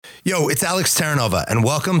Yo, it's Alex Terranova, and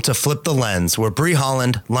welcome to Flip the Lens, where Brie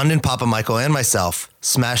Holland, London Papa Michael, and myself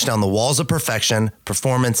smash down the walls of perfection,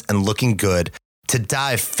 performance, and looking good to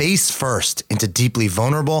dive face first into deeply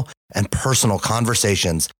vulnerable and personal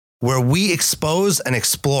conversations where we expose and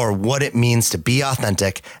explore what it means to be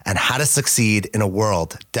authentic and how to succeed in a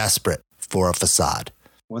world desperate for a facade.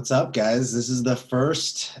 What's up, guys? This is the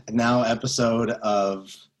first now episode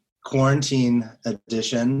of quarantine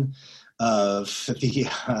edition of the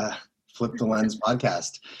Flip the Lens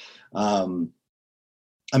podcast.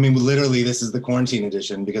 Literally, this is the quarantine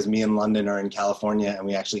edition because me and London are in California and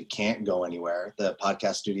we actually can't go anywhere. The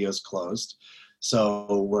podcast studio is closed.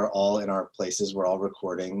 So we're all in our places. We're all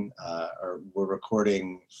recording, or we're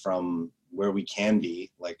recording from where we can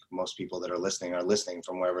be. Like most people that are listening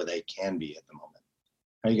from wherever they can be at the moment.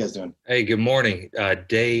 How are you guys doing? Hey, good morning.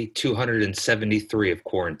 Day 273 of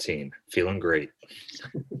quarantine. Feeling great.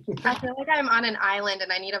 I feel like I'm on an island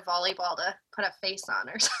and I need a volleyball to put a face on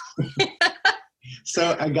or something.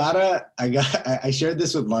 So I shared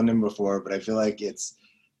this with London before, but I feel like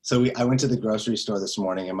I went to the grocery store this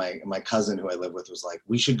morning and my cousin who I live with was like,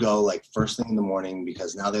 we should go like first thing in the morning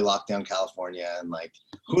because now they locked down California and like,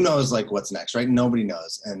 who knows like what's next, right? Nobody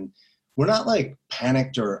knows. And we're not like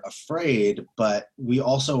panicked or afraid, but we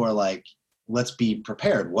also are like, let's be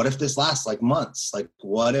prepared. What if this lasts like months? Like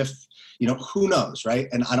what if, who knows, right?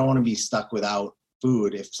 And I don't want to be stuck without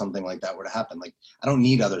food if something like that were to happen. Like I don't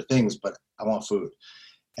need other things, but I want food.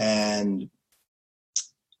 And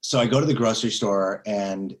so I go to the grocery store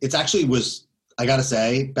and it's actually I gotta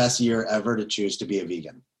say, best year ever to choose to be a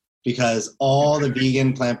vegan because all the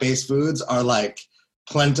vegan plant-based foods are like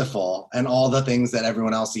plentiful and all the things that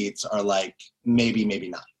everyone else eats are like maybe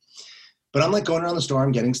not. But I'm like going around the store,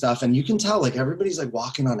 I'm getting stuff and you can tell like everybody's like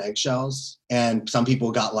walking on eggshells and some people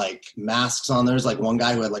got like masks on. There's like one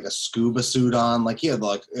guy who had like a scuba suit on, like he had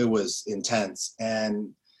like, it was intense.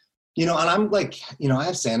 And, and I'm like, I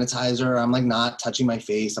have sanitizer. I'm like not touching my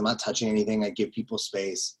face. I'm not touching anything. I give people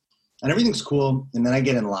space and everything's cool. And then I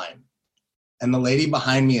get in line and the lady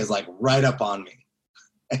behind me is like right up on me.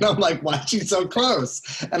 And I'm like, why is she so close?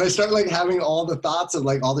 And I start like having all the thoughts of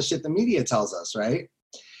like all the shit the media tells us, right?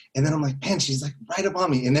 And then I'm like, man, she's like right up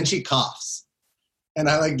on me. And then she coughs. And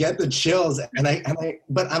I like get the chills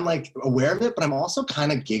but I'm like aware of it, but I'm also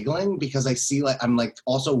kind of giggling because I see like, I'm like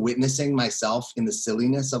also witnessing myself in the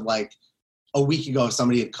silliness of like a week ago, if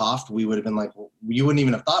somebody had coughed, we would have been like, well, you wouldn't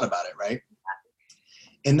even have thought about it. Right.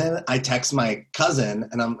 And then I text my cousin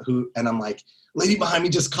and I'm like, lady behind me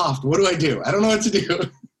just coughed. What do I do? I don't know what to do.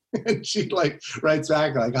 And she like writes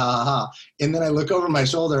back like, ha ha ha. And then I look over my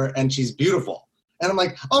shoulder and she's beautiful. And I'm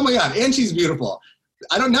like, oh my God, and she's beautiful.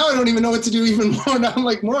 I don't even know what to do even more. Now I'm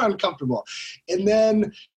like more uncomfortable. And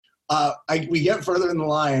then we get further in the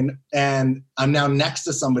line and I'm now next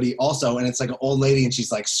to somebody also. And it's like an old lady and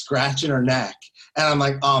she's like scratching her neck. And I'm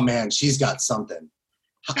like, oh man, she's got something.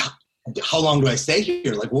 How long do I stay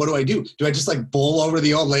here? Like, what do I do? Do I just like bowl over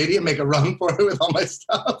the old lady and make a run for it with all my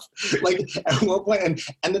stuff? Like at what point?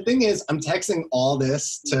 And the thing is, I'm texting all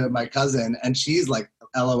this to my cousin and she's like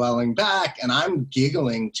LOLing back and I'm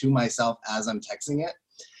giggling to myself as I'm texting it.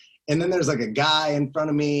 And then there's like a guy in front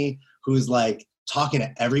of me who's like talking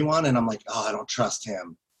to everyone. And I'm like, oh, I don't trust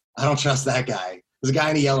him. I don't trust that guy. There's a guy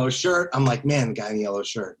in a yellow shirt. I'm like, man, the guy in the yellow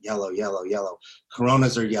shirt, yellow, yellow, yellow.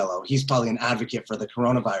 Coronas are yellow. He's probably an advocate for the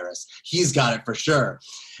coronavirus. He's got it for sure.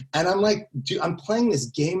 And I'm like, dude, I'm playing this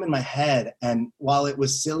game in my head. And while it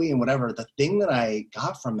was silly and whatever, the thing that I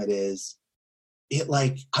got from it is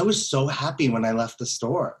I was so happy when I left the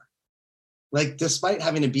store. Like, despite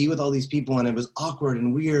having to be with all these people and it was awkward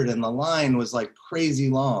and weird and the line was like crazy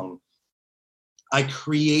long, I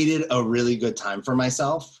created a really good time for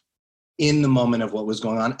myself in the moment of what was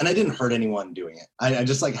going on. And I didn't hurt anyone doing it. I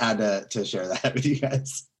just like had to share that with you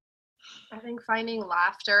guys. I think finding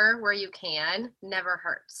laughter where you can never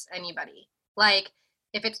hurts anybody. Like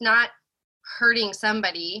if it's not hurting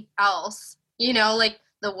somebody else, like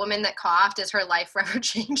the woman that coughed, is her life forever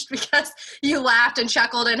changed because you laughed and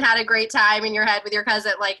chuckled and had a great time in your head with your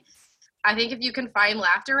cousin? Like, I think if you can find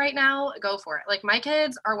laughter right now, go for it. Like my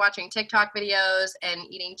kids are watching TikTok videos and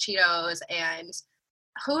eating Cheetos and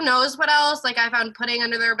who knows what else. Like I found pudding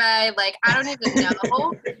under their bed. Like, I don't even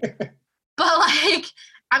know. But like,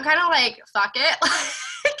 I'm kind of like, fuck it.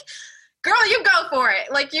 Like, girl, you go for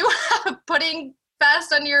it. Like you have a pudding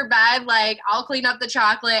fest under your bed. Like I'll clean up the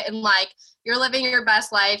chocolate and like, you're living your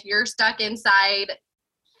best life. You're stuck inside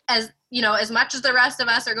as much as the rest of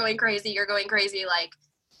us are going crazy, you're going crazy. Like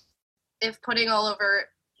if pudding all over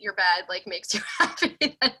your bed, like makes you happy,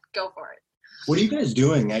 then go for it. What are you guys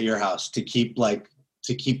doing at your house to keep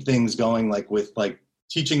things going, like with like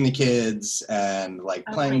teaching the kids and like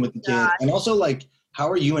Oh playing my with the kids? gosh. And also like, how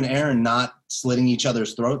are you and Aaron not slitting each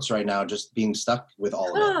other's throats right now, just being stuck with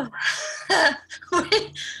all of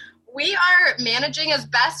it? We are managing as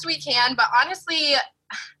best we can, but honestly,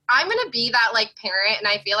 I'm going to be that like parent, and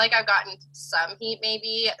I feel like I've gotten some heat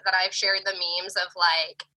maybe that I've shared the memes of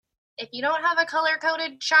like, if you don't have a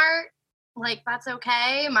color-coded chart, like that's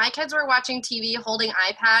okay. My kids were watching TV, holding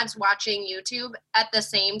iPads, watching YouTube at the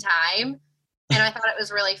same time, and I thought it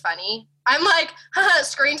was really funny. I'm like, haha,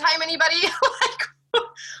 screen time anybody? Like,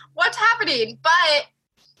 what's happening? But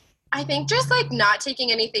I think just like not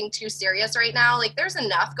taking anything too serious right now, like there's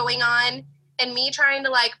enough going on, and me trying to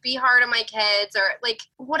like be hard on my kids or like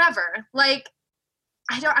whatever. Like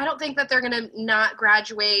I don't think that they're gonna not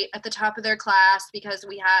graduate at the top of their class because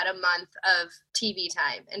we had a month of TV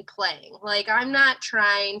time and playing. Like I'm not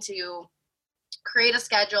trying to create a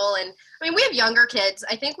schedule. And I mean, we have younger kids.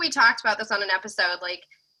 I think we talked about this on an episode. Like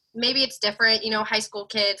maybe it's different, you know, high school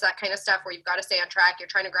kids, that kind of stuff where you've got to stay on track. You're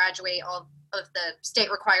trying to graduate all of the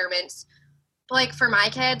state requirements. But like for my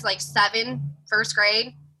kids, like 7, first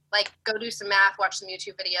grade, like go do some math, watch some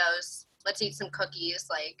YouTube videos. Let's eat some cookies.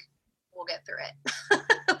 Like we'll get through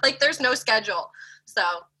it. Like there's no schedule. So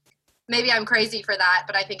maybe I'm crazy for that,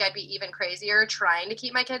 but I think I'd be even crazier trying to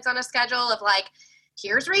keep my kids on a schedule of like,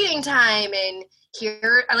 here's reading time and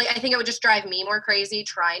here, I think it would just drive me more crazy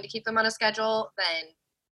trying to keep them on a schedule than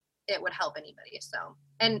it would help anybody. So,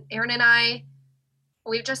 and Aaron and I,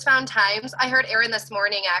 we've just found times. I heard Aaron this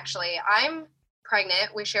morning, actually, I'm pregnant.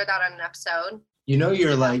 We shared that on an episode. You know,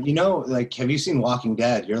 you're like, you know, like, have you seen Walking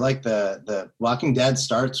Dead? You're like the Walking Dead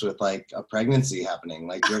starts with like a pregnancy happening.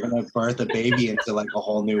 Like you're going to birth a baby into like a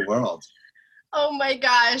whole new world. Oh my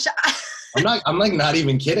gosh. I'm like not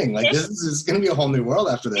even kidding. Like this is going to be a whole new world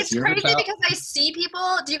after this. It's crazy because I see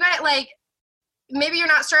people, do you guys like, maybe you're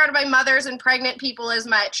not surrounded by mothers and pregnant people as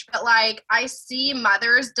much, but like I see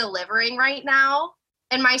mothers delivering right now.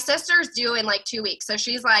 And my sister's due in like 2 weeks. So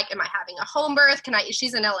she's like, am I having a home birth?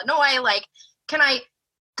 She's in Illinois. Like, can I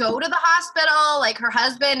go to the hospital? Like her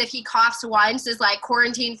husband, if he coughs once, is like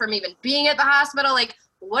quarantined from even being at the hospital. Like,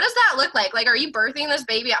 what does that look like? Like, are you birthing this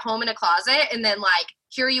baby at home in a closet? And then like,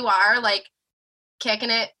 here you are, like kicking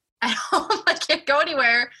it at home, like can't go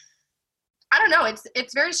anywhere. I don't know.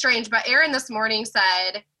 It's very strange. But Aaron this morning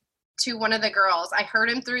said to one of the girls, I heard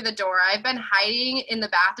him through the door. I've been hiding in the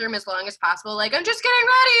bathroom as long as possible. Like, I'm just getting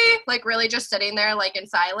ready. Like really just sitting there like in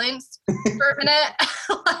silence for a minute.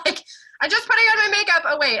 Like, I'm just putting on my makeup.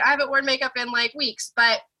 Oh wait, I haven't worn makeup in like weeks.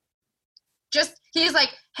 But just, he's like,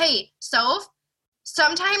 hey, Soph,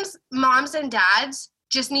 sometimes moms and dads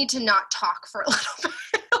just need to not talk for a little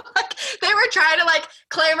bit. Like they were trying to like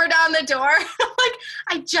clamor down the door. Like,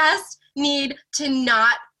 I just need to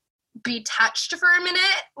not be touched for a minute.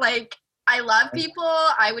 Like I love people.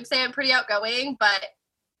 I would say I'm pretty outgoing, but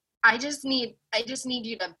I just need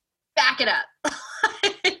you to back it up.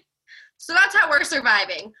 So that's how we're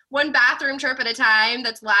surviving. One bathroom trip at a time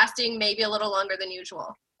that's lasting maybe a little longer than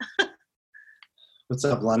usual. What's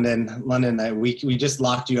up, London? London, we just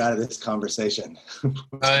locked you out of this conversation.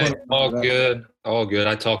 All good. All good.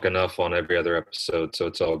 I talk enough on every other episode, so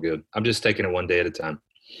it's all good. I'm just taking it one day at a time.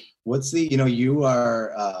 What's the, you know, you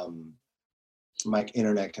are, my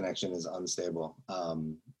internet connection is unstable.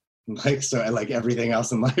 Like, so I like everything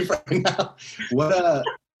else in life right now.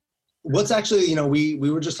 What's actually, you know, we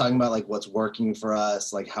were just talking about like what's working for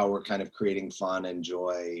us, like how we're kind of creating fun and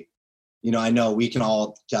joy. You know, I know we can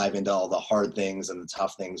all dive into all the hard things and the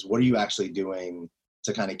tough things. What are you actually doing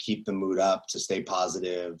to kind of keep the mood up, to stay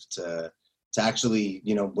positive, to actually,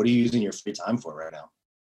 you know, what are you using your free time for right now?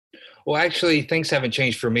 Well, actually, things haven't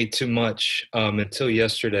changed for me too much until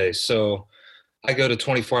yesterday. So I go to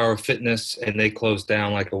 24-hour fitness, and they closed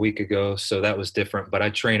down like a week ago. So that was different. But I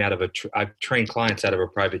train I train clients out of a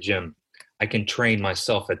private gym. I can train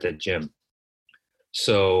myself at that gym.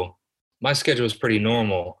 So my schedule is pretty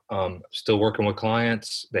normal. Still working with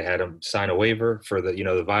clients. They had them sign a waiver for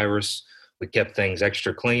the virus. We kept things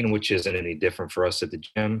extra clean, which isn't any different for us at the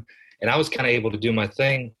gym. And I was kind of able to do my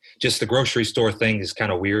thing. Just the grocery store thing is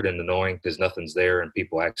kind of weird and annoying because nothing's there and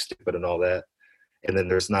people act stupid and all that. And then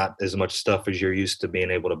there's not as much stuff as you're used to being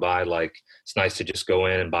able to buy. Like it's nice to just go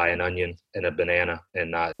in and buy an onion and a banana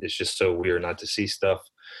and it's just so weird not to see stuff.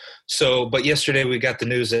 So, but yesterday we got the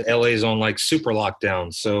news that LA is on like super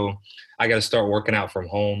lockdown. So I got to start working out from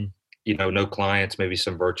home, you know, no clients, maybe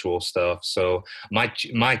some virtual stuff. So my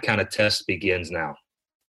kind of test begins now.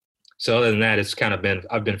 So other than that, it's kind of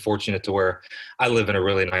I've been fortunate to where I live in a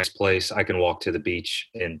really nice place. I can walk to the beach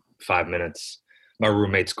in 5 minutes. my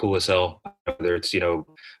roommate's cool as hell, whether it's,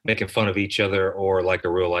 making fun of each other or like a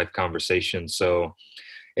real life conversation. So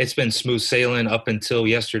it's been smooth sailing up until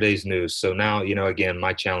yesterday's news. So now, again,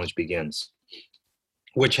 my challenge begins,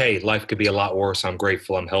 which, hey, life could be a lot worse. I'm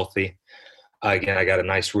grateful. I'm healthy. Again, I got a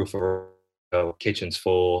nice roof over, kitchen's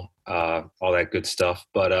full, all that good stuff.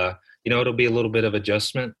 But, it'll be a little bit of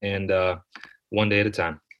adjustment and one day at a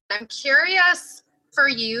time. I'm curious for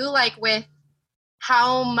you, like with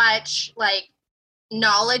how much like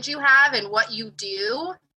knowledge you have and what you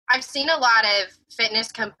do. I've seen a lot of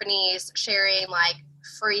fitness companies sharing like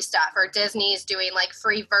free stuff, or Disney's doing like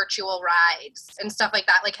free virtual rides and stuff like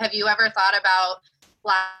that. Like, have you ever thought about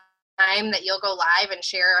time that you'll go live and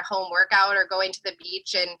share a home workout or going to the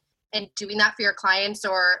beach and doing that for your clients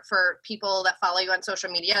or for people that follow you on social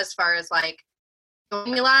media, as far as like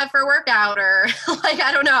going live for a workout or like,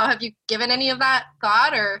 I don't know, have you given any of that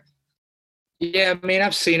thought? Or Yeah, I mean,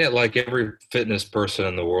 I've seen it. Like every fitness person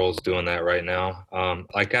in the world is doing that right now.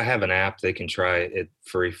 Like I have an app, they can try it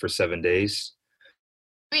free for 7 days.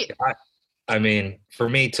 Sweet. I mean, for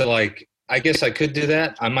me to like, I guess I could do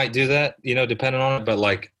that. I might do that, depending on it. But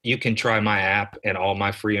like, you can try my app and all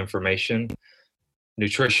my free information,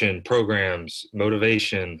 nutrition, programs,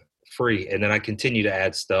 motivation, free. And then I continue to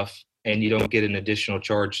add stuff, and you don't get an additional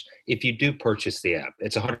charge if you do purchase the app.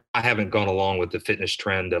 It's I haven't gone along with the fitness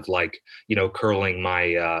trend of like, curling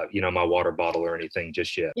my, my water bottle or anything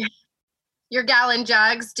just yet. Your gallon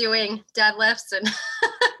jugs doing deadlifts and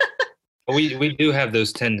We do have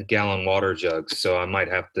those 10-gallon water jugs, so I might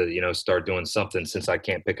have to, start doing something since I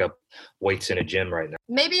can't pick up weights in a gym right now.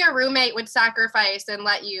 Maybe your roommate would sacrifice and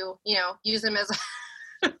let you, use them as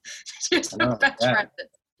do some bench presses.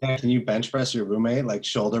 Yeah, can you bench press your roommate? Like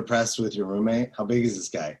shoulder press with your roommate? How big is this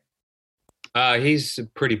guy? He's a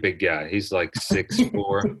pretty big guy. He's like 6'4",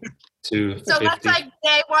 250. So that's like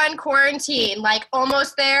day one quarantine, like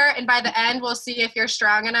almost there. And by the end, we'll see if you're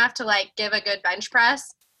strong enough to like give a good bench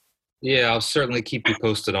press. Yeah, I'll certainly keep you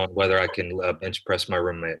posted on whether I can bench press my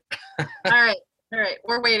roommate. All right.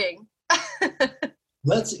 We're waiting.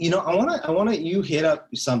 Let's, I want to, you hit up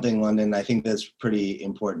something, London. I think that's pretty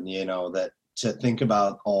important, that to think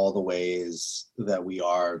about all the ways that we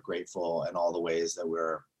are grateful and all the ways that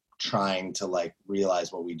we're trying to like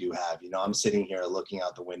realize what we do have. I'm sitting here looking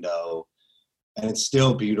out the window and it's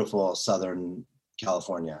still beautiful Southern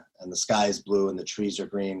California, and the sky is blue and the trees are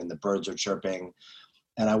green and the birds are chirping.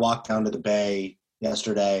 And I walked down to the bay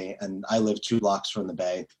yesterday, and I live 2 blocks from the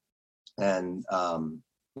bay. And,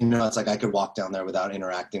 it's like I could walk down there without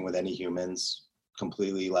interacting with any humans,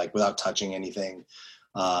 completely, like without touching anything.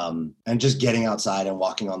 And just getting outside and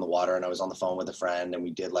walking on the water. And I was on the phone with a friend, and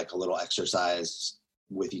we did like a little exercise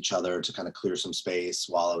with each other to kind of clear some space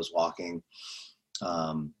while I was walking.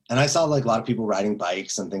 And I saw like a lot of people riding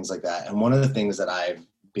bikes and things like that. And one of the things that I've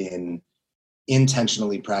been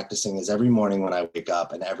intentionally practicing is every morning when I wake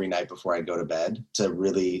up and every night before I go to bed to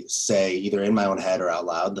really say either in my own head or out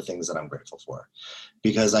loud the things that I'm grateful for,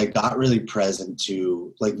 because I got really present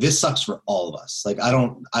to like, this sucks for all of us. Like, I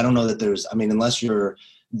don't know that there's, unless you're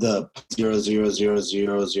the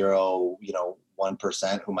 0.00000,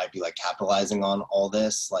 1% who might be like capitalizing on all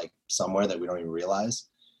this, like somewhere that we don't even realize.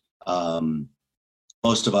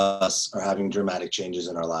 Most of us are having dramatic changes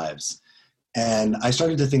in our lives. And I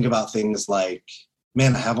started to think about things like,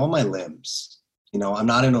 man, I have all my limbs. I'm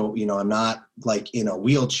not I'm not like in a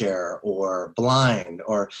wheelchair or blind,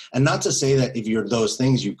 and not to say that if you're those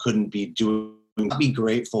things, you couldn't be doing, be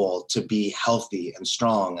grateful to be healthy and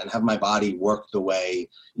strong and have my body work the way,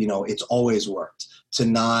 it's always worked, to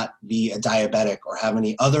not be a diabetic or have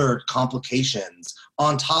any other complications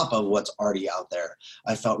on top of what's already out there.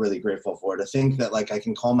 I felt really grateful for, to think that like I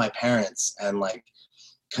can call my parents and like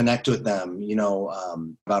connect with them,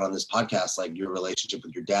 about on this podcast, like your relationship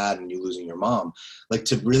with your dad and you losing your mom, like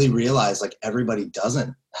to really realize like everybody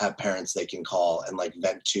doesn't have parents they can call and like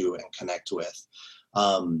vent to and connect with.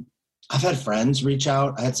 I've had friends reach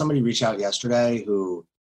out. I had somebody reach out yesterday who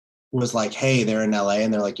was like, hey, they're in LA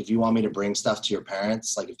and they're like, if you want me to bring stuff to your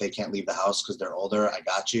parents, like if they can't leave the house because they're older, I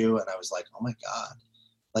got you. And I was like, oh my God,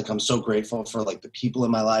 like I'm so grateful for like the people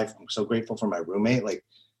in my life. I'm so grateful for my roommate. Like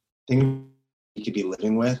think you could be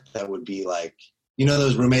living with that would be like,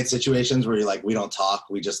 those roommate situations where you're like, we don't talk,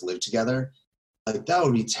 we just live together. Like that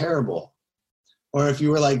would be terrible. Or if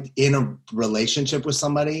you were like in a relationship with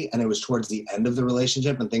somebody and it was towards the end of the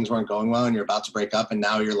relationship and things weren't going well and you're about to break up and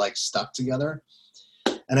now you're like stuck together.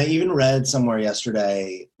 And I even read somewhere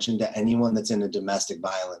yesterday to anyone that's in a domestic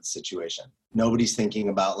violence situation, nobody's thinking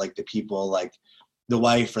about like the people, like the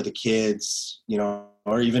wife or the kids,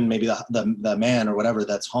 or even maybe the man or whatever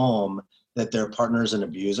that's home, that their partner's an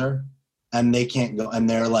abuser. and they can't go, and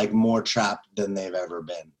they're like more trapped than they've ever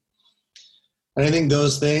been. And I think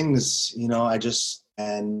those things, you know,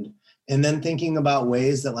 and then thinking about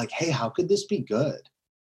ways that like, hey, how could this be good?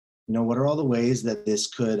 You know, what are all the ways that this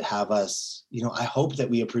could have us, you know, I hope that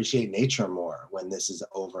we appreciate nature more when this is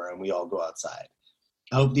over and we all go outside.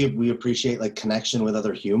 I hope that we appreciate like connection with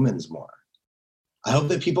other humans more. I hope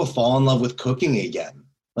that people fall in love with cooking again.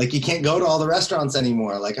 Like you can't go to all the restaurants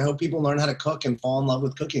anymore. Like I hope people learn how to cook and fall in love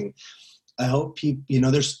with cooking. I hope people, you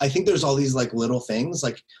know, I think there's all these like little things,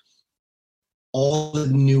 like all the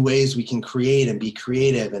new ways we can create and be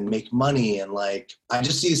creative and make money. And like, I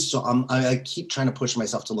just see, so I keep trying to push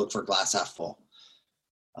myself to look for glass half full.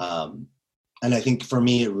 And I think for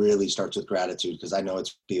me, it really starts with gratitude, because I know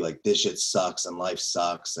it's be like, this shit sucks and life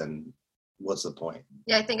sucks. And what's the point?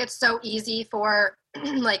 Yeah, I think it's so easy for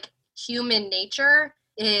like human nature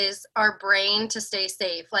is our brain to stay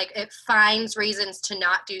safe. Like it finds reasons to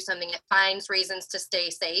not do something. It finds reasons to stay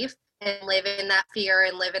safe and live in that fear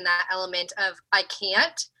and live in that element of I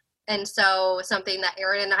can't. And so something that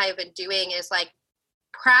Aaron and I have been doing is like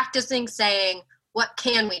practicing saying, what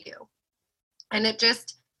can we do? And it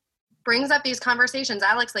just brings up these conversations,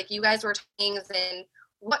 Alex, like you guys were saying, and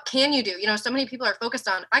what can you do? You know, so many people are focused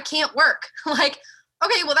on, I can't work. Like,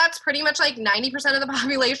 okay, well, that's pretty much like 90% of the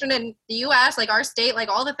population in the US, like our state, like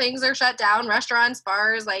all the things are shut down, restaurants,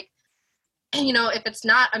 bars, like, you know, if it's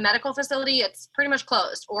not a medical facility, it's pretty much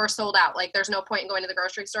closed or sold out. Like there's no point in going to the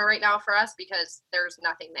grocery store right now for us because there's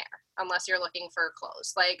nothing there unless you're looking for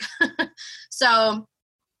clothes. Like, so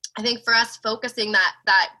I think for us focusing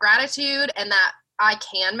that gratitude and that I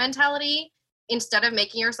can mentality, instead of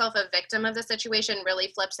making yourself a victim of the situation,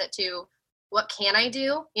 really flips it to what can I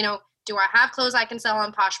do? You know, do I have clothes I can sell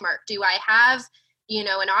on Poshmark? Do I have, you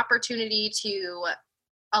know, an opportunity to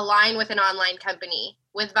align with an online company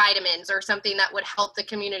with vitamins or something that would help the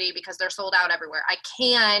community because they're sold out everywhere? I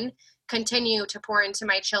can continue to pour into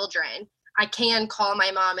my children. I can call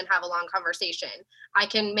my mom and have a long conversation. I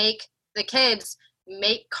can make the kids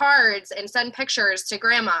make cards and send pictures to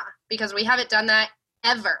grandma, because we haven't done that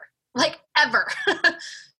ever,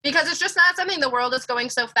 because it's just not something. The world is going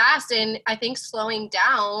so fast. And I think slowing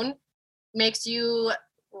down makes you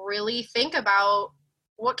really think about,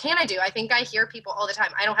 what can I do? I think I hear people all the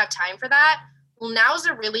time, I don't have time for that. Well, now's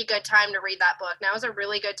a really good time to read that book. Now is a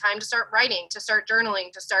really good time to start writing, to start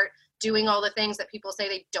journaling, to start doing all the things that people say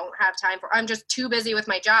they don't have time for. I'm just too busy with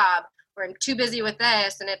my job, or I'm too busy with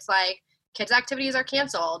this. And it's like, kids' activities are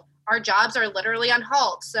canceled. Our jobs are literally on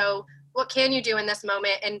halt. So what can you do in this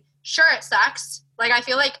moment? And sure, it sucks. Like, I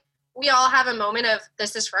feel like we all have a moment of,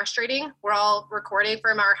 this is frustrating. We're all recording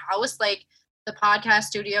from our house. Like, the podcast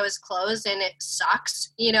studio is closed and it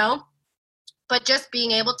sucks, you know? But just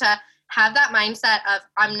being able to have that mindset of,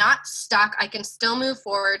 I'm not stuck. I can still move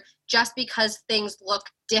forward. Just because things look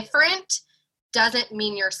different doesn't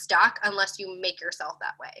mean you're stuck unless you make yourself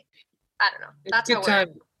that way. I don't know. That's how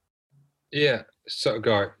we're... Yeah. So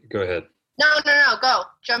go ahead. No. Go.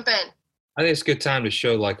 Jump in. I think it's a good time to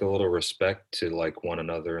show like a little respect to like one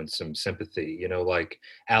another and some sympathy. You know, like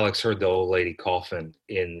Alex heard the old lady coughing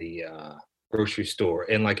in the grocery store,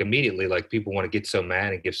 and like immediately, like people want to get so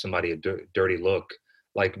mad and give somebody a dirty look.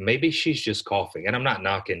 Like maybe she's just coughing, and I'm not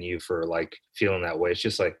knocking you for like feeling that way. It's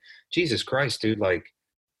just like, Jesus Christ, dude, like,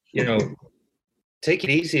 you know, take it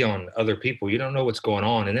easy on other people. You don't know what's going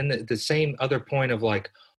on. And then the same other point of like,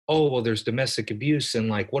 oh, well, there's domestic abuse. And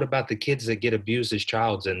like, what about the kids that get abused as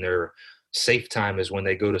childs and their safe time is when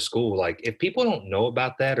they go to school? Like, if people don't know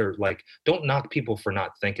about that, or like, don't knock people for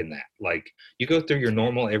not thinking that. Like, you go through your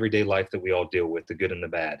normal everyday life that we all deal with, the good and the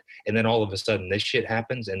bad. And then all of a sudden this shit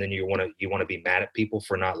happens. And then you want to be mad at people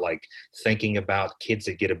for not like thinking about kids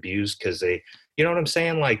that get abused because they, you know what I'm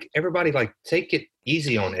saying? Like, everybody, like, take it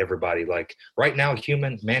easy on everybody. Like, right now,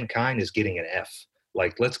 mankind is getting an F.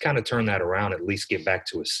 Like, let's kind of turn that around, at least get back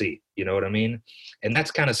to a C. You know what I mean? And that's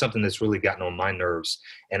kind of something that's really gotten on my nerves.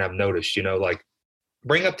 And I've noticed, you know, like,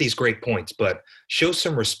 bring up these great points, but show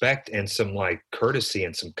some respect and some like courtesy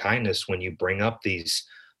and some kindness when you bring up these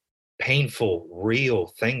painful,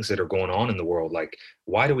 real things that are going on in the world. Like,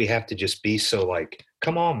 why do we have to just be so like,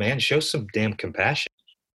 come on, man, show some damn compassion.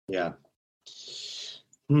 Yeah.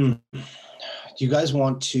 Do you guys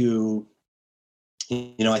want to,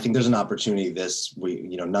 you know, I think there's an opportunity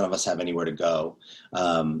none of us have anywhere to go.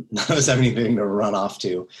 None of us have anything to run off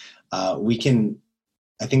to. I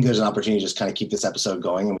think there's an opportunity to just kind of keep this episode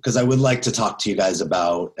going, because I would like to talk to you guys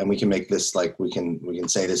about, and we can make this like, we can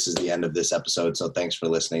say this is the end of this episode. So thanks for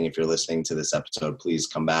listening. If you're listening to this episode, please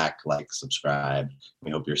come back, like, subscribe.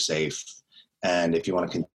 We hope you're safe. And if you want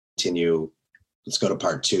to continue, let's go to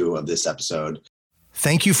part 2 of this episode.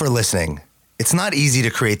 Thank you for listening. It's not easy to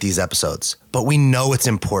create these episodes, but we know it's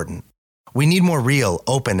important. We need more real,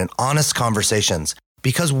 open, and honest conversations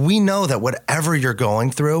because we know that whatever you're going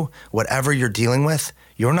through, whatever you're dealing with,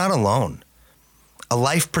 you're not alone. A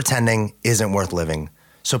life pretending isn't worth living.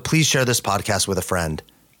 So please share this podcast with a friend,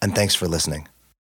 and thanks for listening.